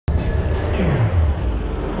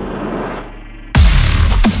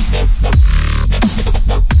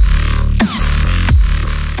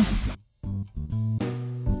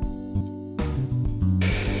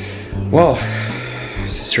Well,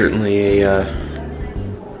 this is certainly a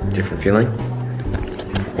different feeling.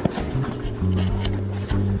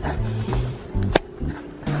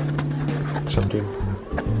 What's up, dude?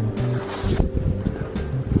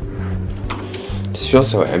 It just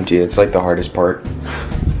feels so empty. It's like the hardest part.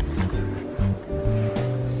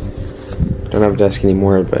 Don't have a desk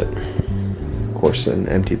anymore, but of course an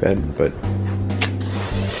empty bed, but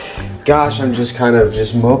gosh, I'm just kind of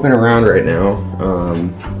just moping around right now.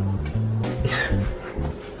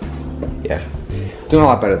 Yeah, doing a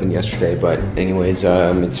lot better than yesterday, but anyways,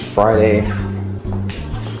 it's Friday.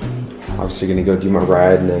 Obviously gonna go do my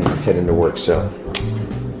ride and then head into work, so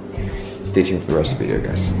stay tuned for the rest of the video,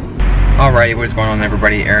 guys. Alrighty, what is going on,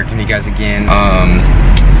 everybody? Eric and you guys again.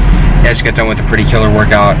 Yeah, I just got done with a pretty killer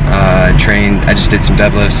workout. Trained, I just did some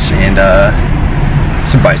deadlifts and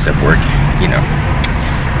some bicep work, you know.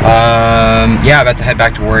 Yeah, about to head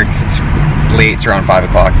back to work. It's late, it's around 5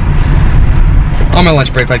 o'clock. On my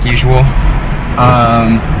lunch break like usual.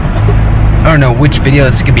 I don't know which video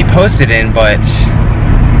this could be posted in, but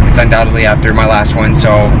it's undoubtedly after my last one, so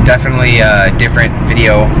definitely a different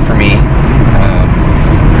video for me.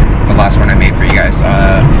 The last one I made for you guys.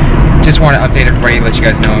 Just want to update everybody, let you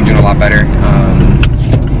guys know I'm doing a lot better.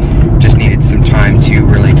 Just needed some time to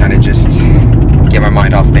really kind of just get my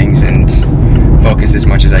mind off things and focus as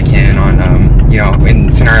much as I can on, you know,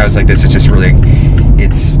 in scenarios like this, it's just really,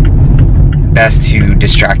 it's best to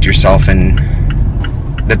distract yourself in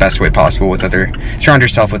the best way possible with surround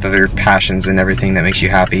yourself with other passions and everything that makes you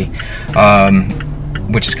happy,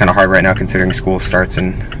 which is kind of hard right now considering school starts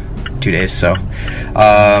in 2 days, so,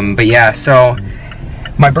 but yeah, so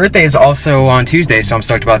my birthday is also on Tuesday, so I'm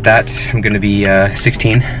stoked about that. I'm gonna be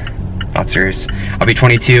 16, not serious. I'll be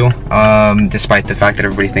 22, despite the fact that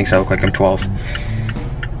everybody thinks I look like I'm 12.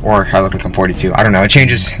 Or I look like I'm 42. I don't know, it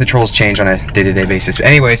changes, the trolls change on a day-to-day basis. But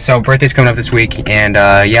anyways, so birthday's coming up this week, and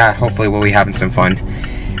yeah, hopefully we'll be having some fun.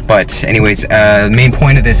 But anyways, the main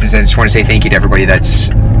point of this is I just want to say thank you to everybody. That's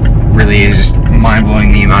really just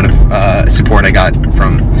mind-blowing, the amount of support I got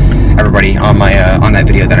from everybody on my on that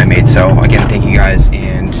video that I made. So again, thank you guys,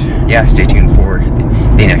 and yeah, stay tuned for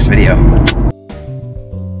the next video.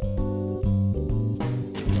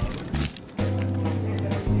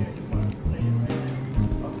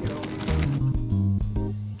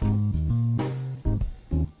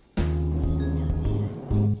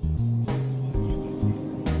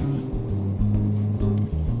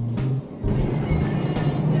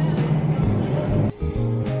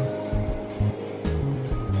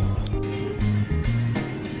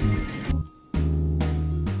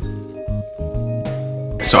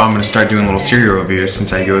 So I'm gonna start doing little cereal reviews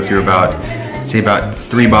since I go through about, say about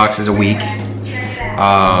 3 boxes a week,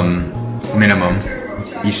 minimum.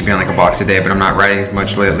 Used to be on like a box a day, but I'm not writing as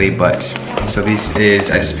much lately. But so I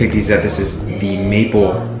just picked these up. This is the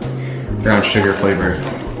maple brown sugar flavor,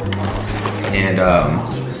 and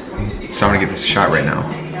so I'm gonna give this a shot right now.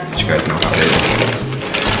 Let you guys know how it is.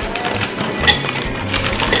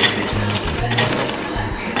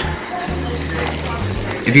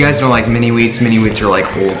 If you guys don't like mini wheats are like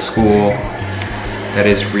old school. That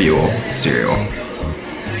is real cereal.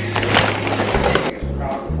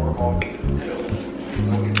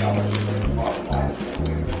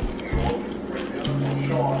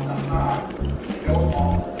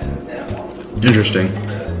 Interesting.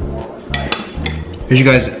 If you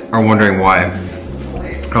guys are wondering why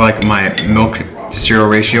I like my milk to cereal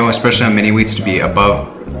ratio, especially on mini wheats, to be above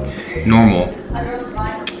normal,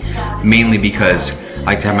 mainly because I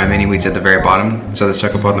like to have my mini wheats at the very bottom, so they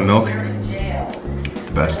suck up all the milk.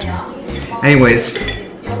 The best. Anyways,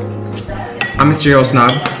 I'm a cereal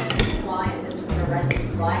snob.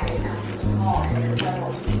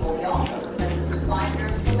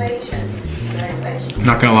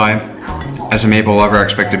 Not gonna lie, as a maple lover, I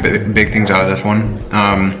expected big things out of this one.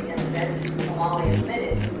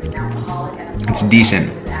 It's decent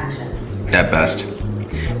at best.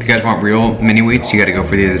 If you guys want real mini wheats, you gotta go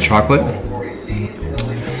for either the chocolate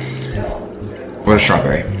or the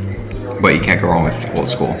strawberry, but you can't go wrong with old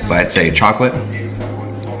school. But I'd say chocolate,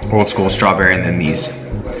 old school, strawberry, and then these.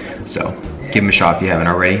 So give them a shot if you haven't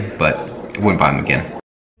already, but I wouldn't buy them again.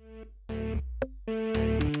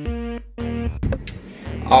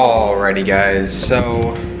 Alrighty guys,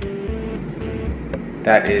 so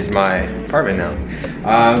that is my apartment now.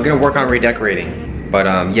 I'm gonna work on redecorating, but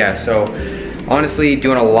yeah, so honestly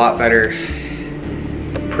doing a lot better.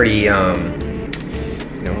 Pretty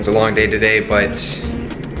it was a long day today, but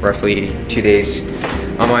roughly 2 days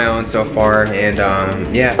on my own so far, and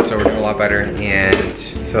yeah, so we're doing a lot better. And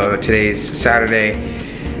so today's Saturday,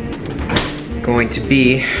 going to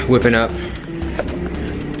be whipping up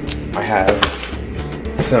I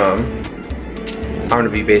have some, I'm gonna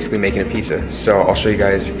be basically making a pizza. So I'll show you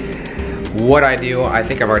guys what I do. I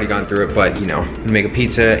think I've already gone through it, but you know, make a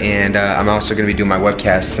pizza, and I'm also gonna be doing my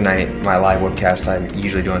webcast tonight, my live webcast I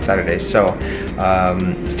usually do on Saturdays. So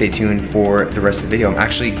stay tuned for the rest of the video. I'm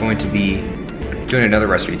actually going to be doing another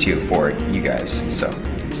recipe too for you guys, so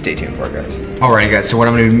stay tuned for it, guys. Alrighty guys, so what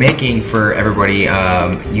I'm gonna be making for everybody,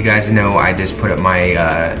 you guys know I just put up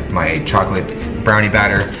my my chocolate brownie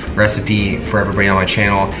batter recipe for everybody on my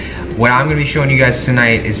channel. What I'm gonna be showing you guys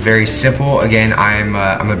tonight is very simple. Again, I'm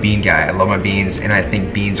a bean guy. I love my beans, and I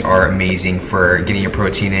think beans are amazing for getting your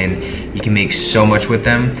protein in. You can make so much with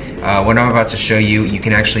them. What I'm about to show you, you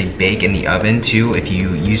can actually bake in the oven too if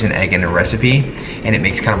you use an egg in a recipe, and it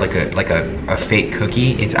makes kind of like a fake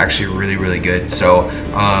cookie. It's actually really, really good. So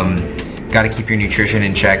gotta keep your nutrition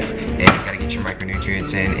in check, and gotta get your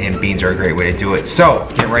micronutrients in, and beans are a great way to do it. So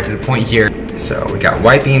get right to the point here. So we got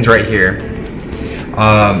white beans right here.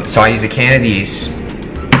 So I use a can of these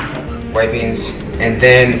white beans, and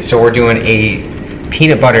then so we're doing a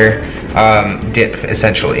peanut butter dip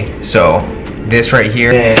essentially. So this right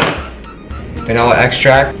here, vanilla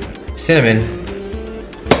extract, cinnamon,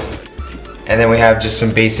 and then we have just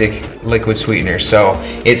some basic liquid sweetener. So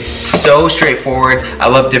it's so straightforward. I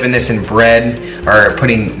love dipping this in bread, or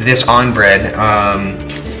putting this on bread,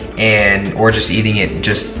 or just eating it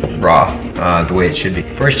just raw, the way it should be.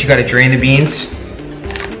 First you gotta drain the beans.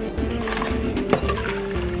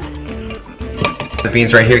 The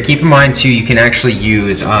beans right here. Keep in mind too, you can actually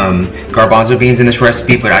use garbanzo beans in this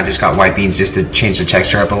recipe, but I just got white beans just to change the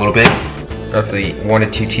texture up a little bit. Roughly 1 to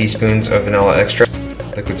 2 teaspoons of vanilla extract,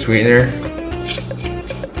 liquid sweetener,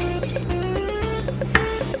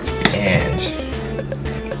 and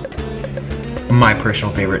my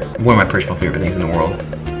personal favorite, one of my personal favorite things in the world.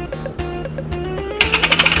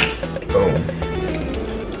 Boom.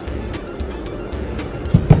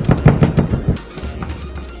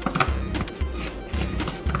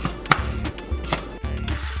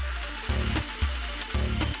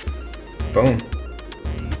 Boom.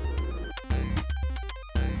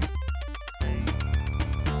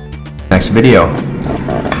 Next video.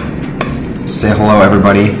 Say hello,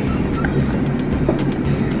 everybody.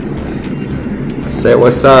 Say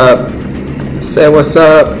what's up. Say what's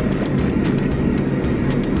up.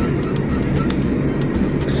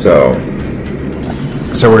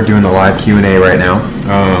 So we're doing the live Q&A right now.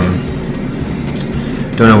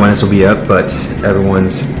 Don't know when this will be up, but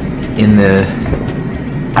everyone's in the.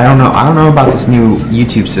 I don't know about this new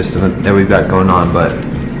YouTube system that we've got going on, but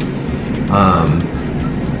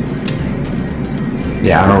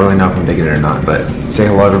yeah, I don't really know if I'm digging it or not, but say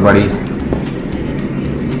hello, everybody.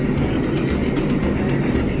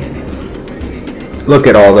 Look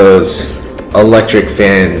at all those electric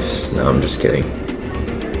fans. No, I'm just kidding.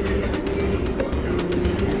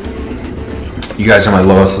 You guys are my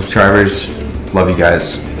lowest subscribers. Love you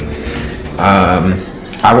guys. I'm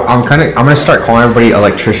gonna start calling everybody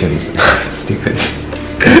electricians. It's stupid.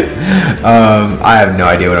 I have no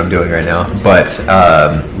idea what I'm doing right now, but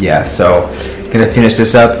yeah, so gonna finish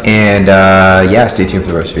this up, and yeah, stay tuned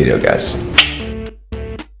for the rest of the video, guys.